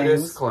dog the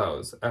cutest things.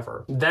 clothes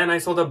ever. Then I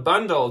sold a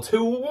bundle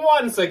to,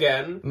 once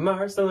again,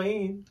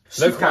 Marceline,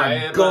 the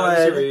quiet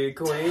luxury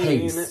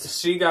queen.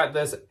 Taste. She got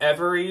this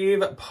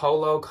Evereve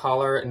polo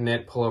collar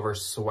knit pullover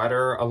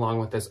sweater along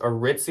with this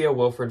Aritzia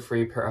Wilfred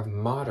Free pair of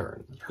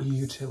modern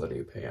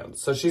utility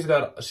pants. So she's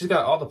got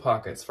all the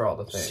pockets for all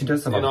the things. She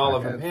does have in all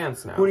pockets. of her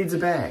pants now. Who needs a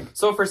bag?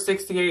 So for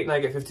 $68, and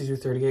I get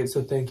 $52.38.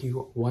 So thank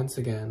you once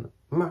again,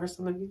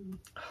 Marceline.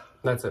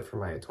 That's it for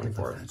my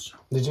 24th.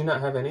 Did you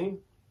not have any?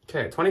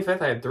 Okay,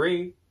 25th, I had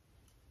 3.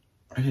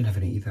 I didn't have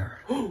any either.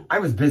 I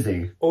was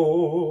busy.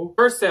 Oh.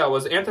 First sale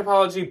was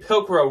Anthropologie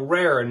Pilcrow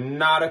Rare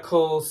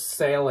Nautical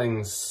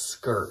Sailing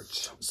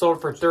Skirt. Sold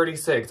for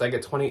 $36. I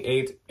get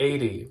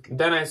 $28.80.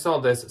 Then I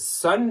sold this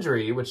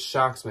Sundry, which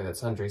shocks me that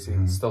Sundry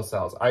still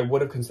sells. I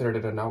would have considered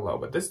it a no-go,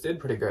 but this did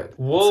pretty good.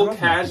 Wool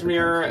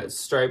cashmere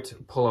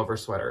striped pullover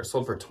sweater.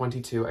 Sold for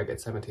 $22. I get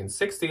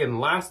 $17.60. And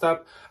last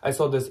up, I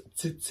sold this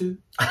Tutu.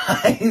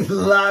 I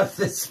love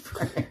this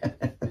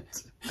brand.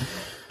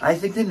 I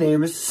think the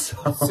name is so...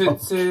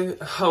 Tsutsu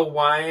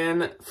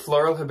Hawaiian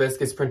Floral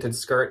Hibiscus Printed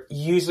Skirt.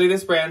 Usually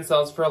this brand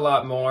sells for a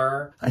lot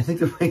more. I think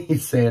the way you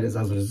say it is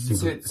also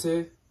super...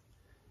 Tsutsu.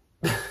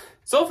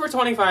 Sold for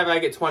 $25, I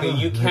get $20.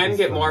 You can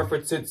get more for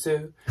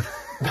Tsutsu,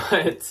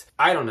 but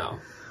I don't know.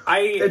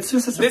 It's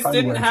just such a this fun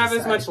didn't word to have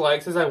as say. much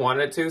likes as I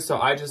wanted it to,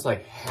 so I just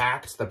like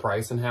hacked the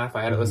price in half.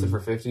 I had it listed for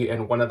 $50,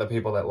 and one of the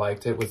people that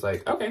liked it was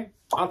like, okay,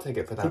 I'll take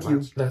it for that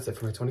much. That's it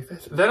for my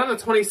 25th. Then on the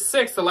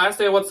 26th, the last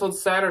day of What Sold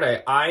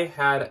Saturday, I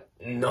had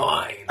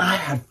 9. I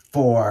had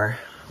 4,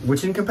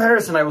 which in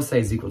comparison I will say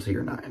is equal to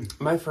your 9.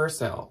 My first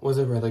sale was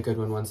a really good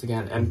one once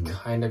again, and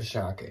kind of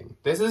shocking.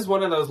 This is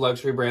one of those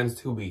luxury brands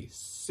to be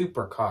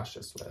super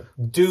cautious with.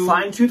 Do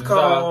fine-tooth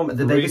comb,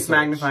 the biggest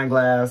magnifying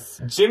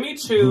glass. Jimmy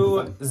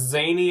Choo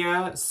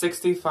Zania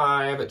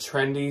 65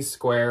 trendy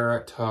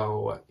square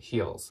toe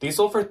heels. These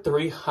sold for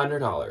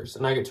 $300,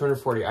 and I get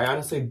 $240. I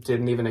honestly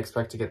didn't even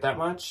expect to get that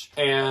much.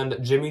 And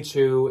Jimmy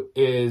Choo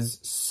is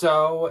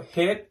so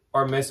hit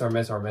or miss or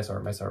miss or miss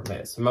or miss or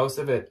miss. Most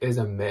of it is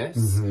a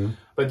miss.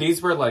 But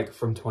these were like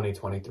from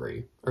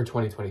 2023 or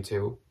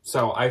 2022.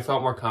 So I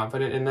felt more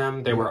confident in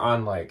them. They were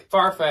on like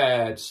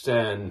Farfetched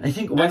and I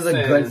think one of the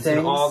good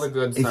things, all the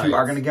good if sites. you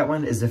are going to get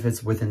one, is if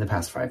it's within the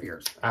past 5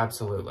 years.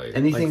 Absolutely.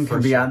 Anything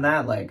like, beyond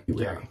that, like,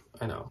 yeah.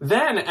 I know.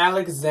 Then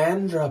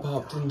Alexandra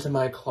popped into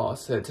my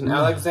closet, and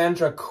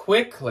Alexandra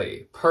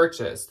quickly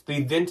purchased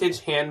the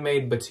vintage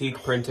handmade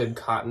batik printed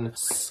cotton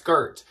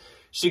skirt.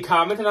 She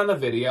commented on the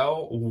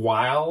video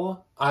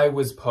while I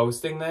was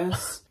posting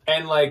this,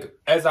 and like,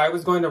 as I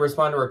was going to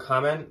respond to her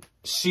comment,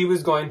 she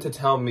was going to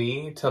tell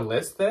me to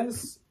list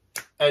this,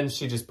 and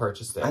she just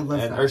purchased it. I love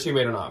that. Or she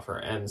made an offer,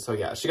 and so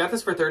yeah, she got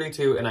this for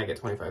 $32, and I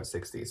get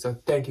 $25.60. So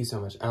thank you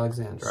so much,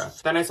 Alexandra.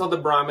 Then I sold the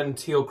Brahmin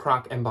teal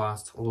croc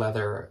embossed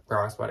leather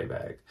crossbody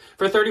bag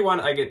for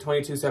 $31. I get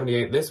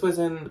 $22.78. This was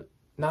in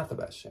not the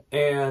best shape,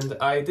 and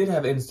I did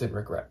have instant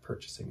regret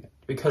purchasing it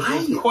because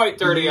it was quite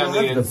dirty on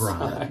the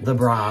inside.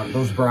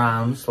 Those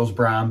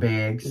brown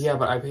bags. Yeah,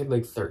 but I paid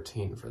like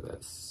 $13 for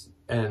this,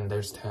 and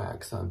there's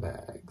tax on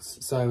bags.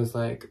 So I was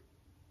like,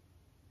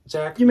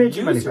 Jack, you made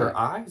your money your back.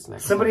 eyes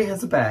next Somebody time.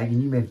 has a bag,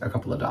 and you made a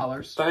couple of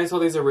dollars. Then I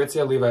sold these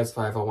Aritzia Levi's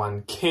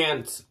 501.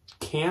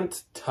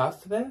 Can't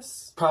tough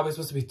this? Probably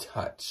supposed to be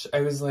touch.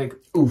 I was like,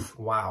 oof,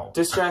 wow.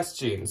 Distressed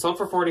jeans. Sold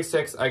for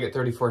 $46. I get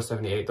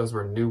 $34.78. Those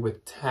were new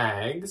with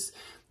tags.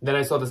 Then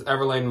I sold this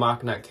Everlane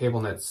mock neck cable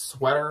knit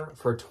sweater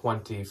for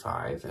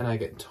 $25, and I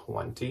get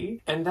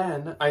 $20. And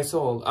then I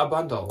sold a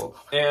bundle.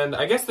 And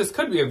I guess this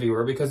could be a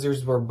viewer because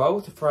these were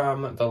both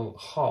from the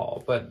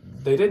haul, but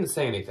they didn't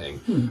say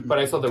anything. But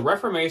I sold the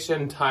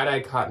Reformation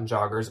tie-dye cotton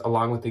joggers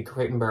along with the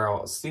Crate &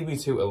 Barrel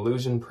CB2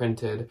 illusion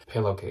printed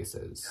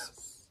pillowcases.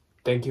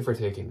 Thank you for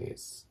taking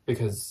these,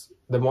 because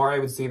the more I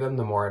would see them,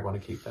 the more I'd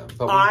want to keep them.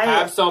 But we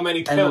have so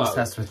many pillows. I'm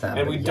obsessed with them.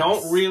 And we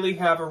don't really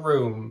have a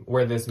room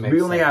where this makes sense.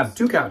 We only have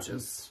 2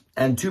 couches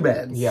and 2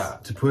 beds. Yeah.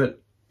 To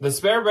put The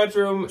spare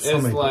bedroom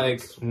is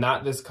like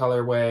not this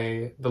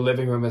colorway. The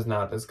living room is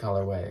not this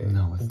colorway.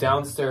 No,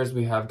 downstairs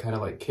we have kind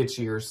of like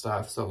kitschier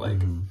stuff. So like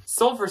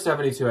sold for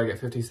 $72, I get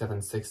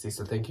 $57.60.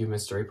 So thank you,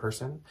 mystery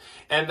person.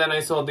 And then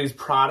I sold these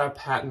Prada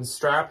patent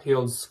strap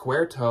heeled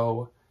square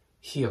toe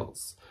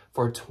heels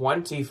for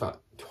 $25.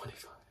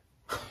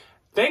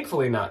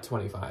 Thankfully not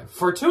 $25.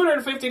 For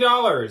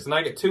 $250, and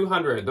I get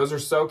 $200. Those are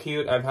so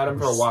cute. I've had them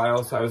for a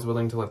while, so I was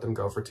willing to let them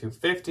go for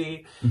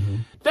 $250.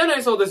 Then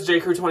I sold this J.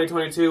 Crew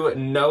 2022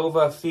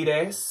 Nova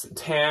Fides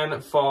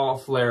tan fall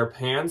flare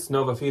pants.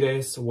 Nova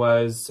Fides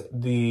was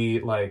the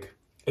like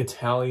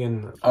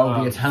Italian,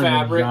 the Italian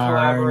fabric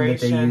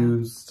collaboration that they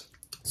used.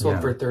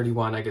 Sold for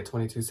 $31. I get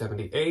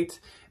 $22.78.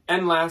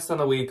 And last on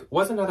the week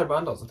was another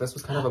bundle. So this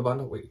was kind of a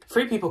bundle week.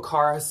 Free People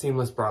Cara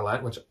Seamless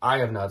Bralette, which I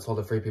have not sold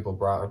a Free People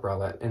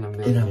bralette in a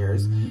million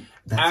years.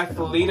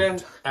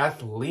 Athleta,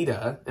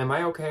 am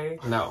I okay?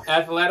 No.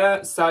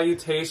 Athleta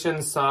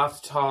Salutation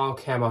Soft Tall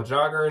Camo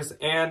Joggers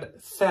and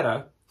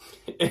Theta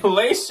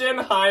Elation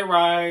High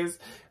Rise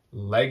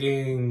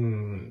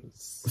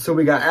Leggings. So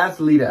we got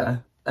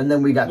Athleta. And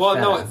then we got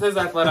Theta. No, it says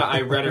Athleta.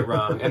 I read it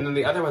wrong. And then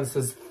the other one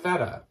says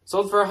Theta.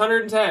 Sold for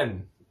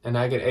 $110. And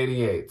I get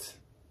 $88.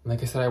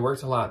 Like I said, I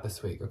worked a lot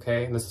this week,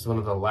 okay? And this is one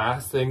of the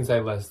last things I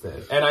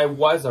listed. And I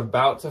was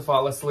about to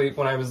fall asleep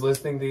when I was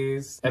listing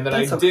these. And then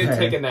I did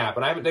take a nap.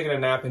 And I haven't taken a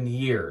nap in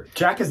years.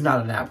 Jack is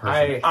not a nap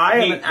person. I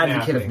am an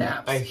advocate of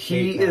naps.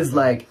 He is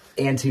like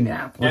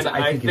anti-nap. And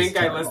I think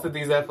I listed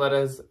these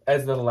Athletas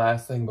as the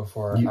last thing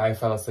before I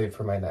fell asleep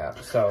for my nap.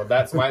 So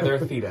that's why they're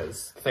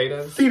Thetas.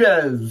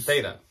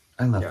 Theta.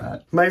 I love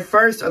that. My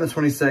first on the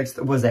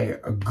 26th was a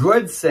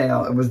good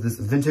sale. It was this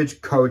vintage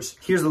Coach.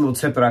 Here's a little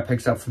tip that I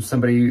picked up from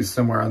somebody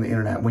somewhere on the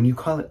internet. When you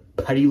call it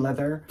putty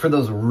leather for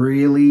those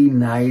really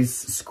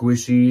nice,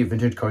 squishy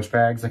vintage Coach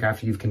bags, like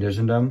after you've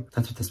conditioned them,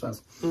 that's what this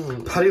was.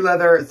 Putty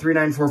leather,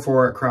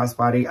 3944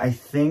 crossbody. I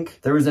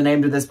think there was a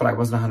name to this, but I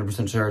wasn't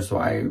 100% sure, so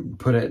I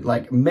put it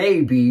like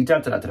maybe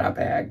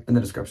bag in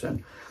the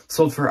description.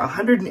 Sold for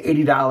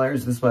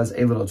 $180. This was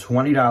a little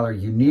 $20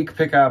 unique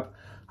pickup.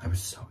 I was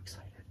so excited.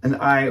 And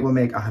I will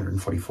make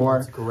 $144.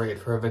 That's great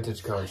for a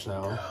vintage Coach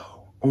now.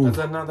 That's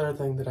another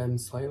thing that I'm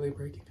slightly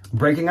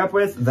breaking up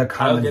with the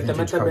common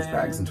vintage Coach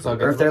bags.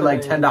 Or if they're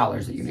like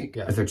 $10 at Unique,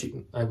 if they're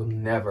cheap. I will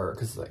never,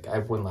 because like I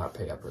will not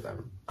pay up for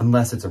them.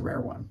 Unless it's a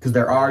rare one. Because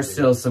there are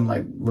still some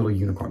like little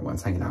unicorn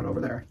ones hanging out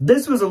over there.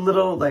 This was a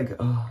little like,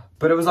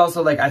 but it was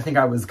also like, I think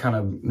I was kind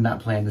of not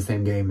playing the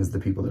same game as the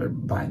people that are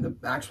buying the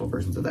actual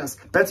versions of this.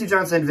 Betsy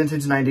Johnson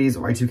Vintage 90s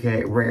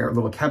Y2K rare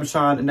little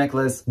cabochon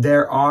necklace.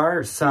 There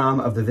are some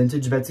of the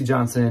vintage Betsy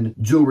Johnson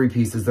jewelry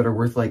pieces that are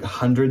worth like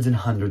hundreds and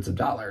hundreds of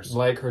dollars.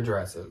 Like her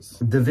dresses.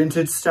 The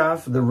vintage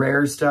stuff, the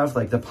rare stuff,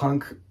 like the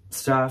punk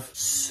stuff,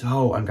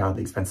 so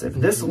ungodly expensive.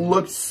 This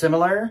looked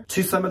similar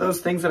to some of those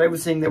things that I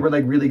was seeing that were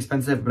like really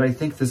expensive, but I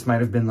think this might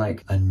have been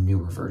like a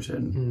newer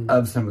version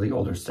of some of the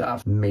older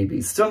stuff.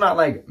 Maybe. Still not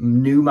like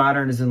new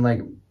modern as in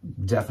like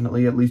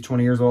definitely at least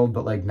 20 years old,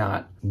 but like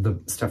not the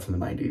stuff from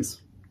the 90s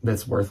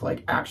that's worth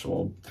like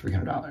actual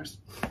 $300.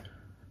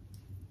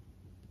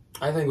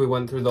 I think we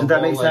went through the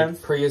whole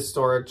like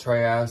prehistoric,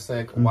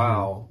 Triassic.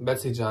 Wow.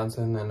 Betsy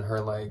Johnson and her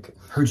like...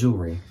 Her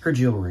jewelry.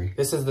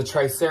 This is the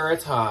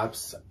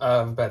Triceratops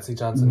of Betsy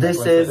Johnson.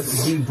 This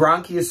is the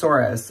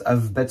Bronchiosaurus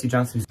of Betsy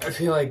Johnson. I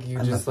feel like you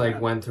just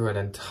like went through an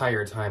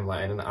entire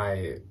timeline and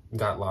I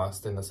got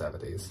lost in the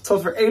 70s.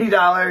 Sold for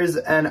 $80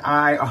 and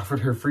I offered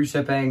her free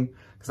shipping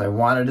because I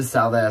wanted to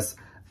sell this.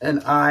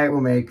 And I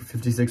will make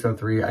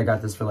 $56.03. I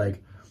got this for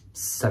like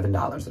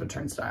 $7 at a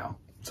turnstile.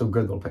 So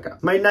good little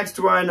pickup. My next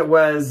one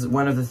was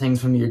one of the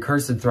things from the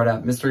Accursed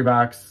ThredUp mystery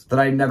box that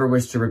I never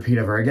wish to repeat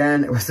ever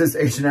again. It was this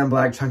H&M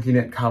black chunky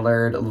knit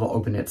colored little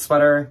open knit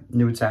sweater,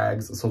 new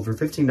tags, sold for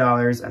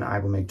 $15 and I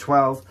will make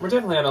 $12. We're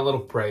definitely on a little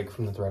break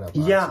from the ThredUp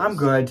boxes. Yeah, I'm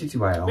good.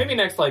 TTYL. Maybe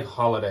next like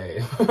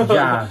holiday.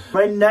 Yeah.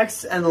 My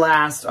next and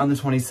last on the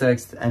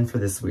 26th and for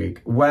this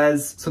week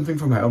was something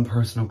from my own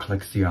personal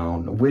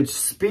collection, which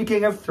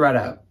speaking of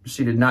ThredUp,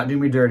 she did not do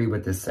me dirty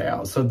with this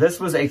sale. So this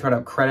was a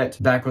ThredUp credit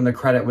back when the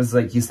credit was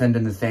like you send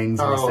in the things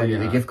and they send you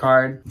the gift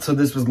card. So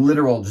this was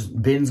literal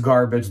just bins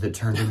garbage that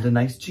turned into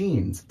nice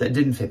jeans that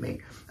didn't fit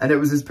me. And it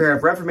was this pair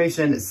of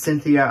Reformation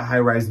Cynthia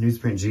high-rise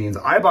newsprint jeans.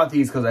 I bought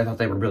these because I thought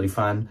they were really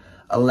fun.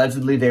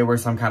 Allegedly, they were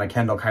some kind of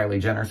Kendall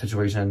Kylie Jenner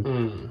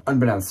situation,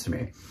 unbeknownst to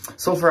me.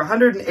 Sold for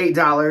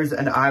 $108,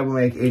 and I will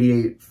make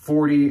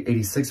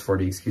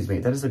 $86.40, excuse me.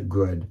 That is a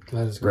good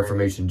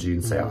Reformation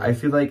jean sale. I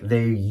feel like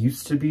they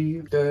used to be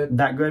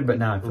that good, but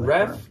now I feel like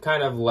Ref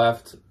kind of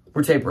left.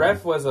 We're tapering.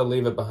 Ref was a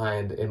leave it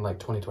behind in like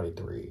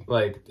 2023.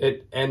 Like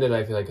it ended,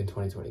 I feel like in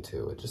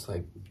 2022. It just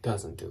like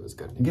doesn't do as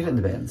good anymore. Get it in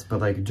the bins, but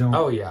like don't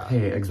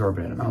pay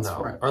exorbitant amounts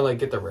for it. Or like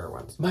get the rare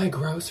ones. My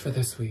gross for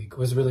this week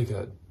was really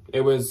good.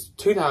 It was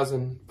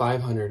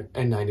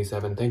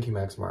 $2,597. Thank you,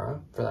 Max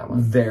Mara, for that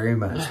one. Very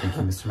much. Thank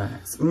you, Mr.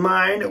 Max.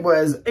 Mine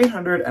was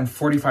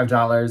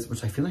 $845,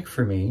 which I feel like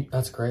for me...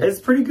 That's great. It's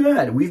pretty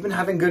good. We've been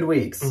having good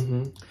weeks.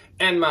 And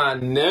my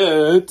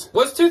net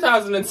was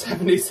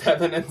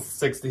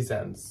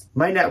 $2,077.60.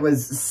 My net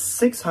was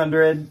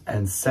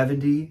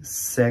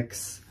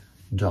 $676.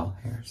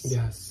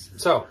 Yes.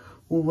 So...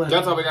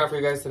 That's all we got for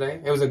you guys today.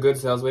 It was a good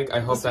sales week. I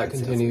hope that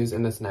continues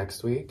in this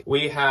next week.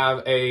 We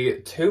have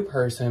a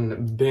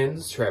 2-person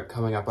bins trip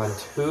coming up on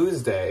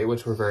Tuesday,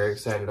 which we're very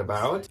excited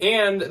about.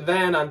 And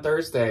then on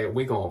Thursday,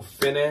 we gonna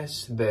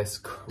finish this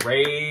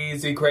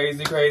crazy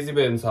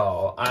bins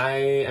haul. I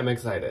am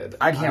excited.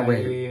 I can't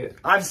wait.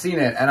 I've seen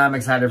it, and I'm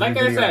excited for the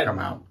video to come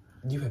out.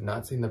 You have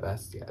not seen the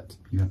best yet.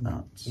 You have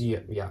not.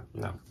 Yeah,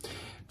 no.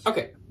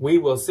 Okay, we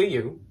will see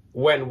you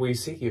when we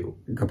see you.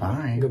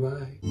 Goodbye.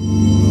 Goodbye.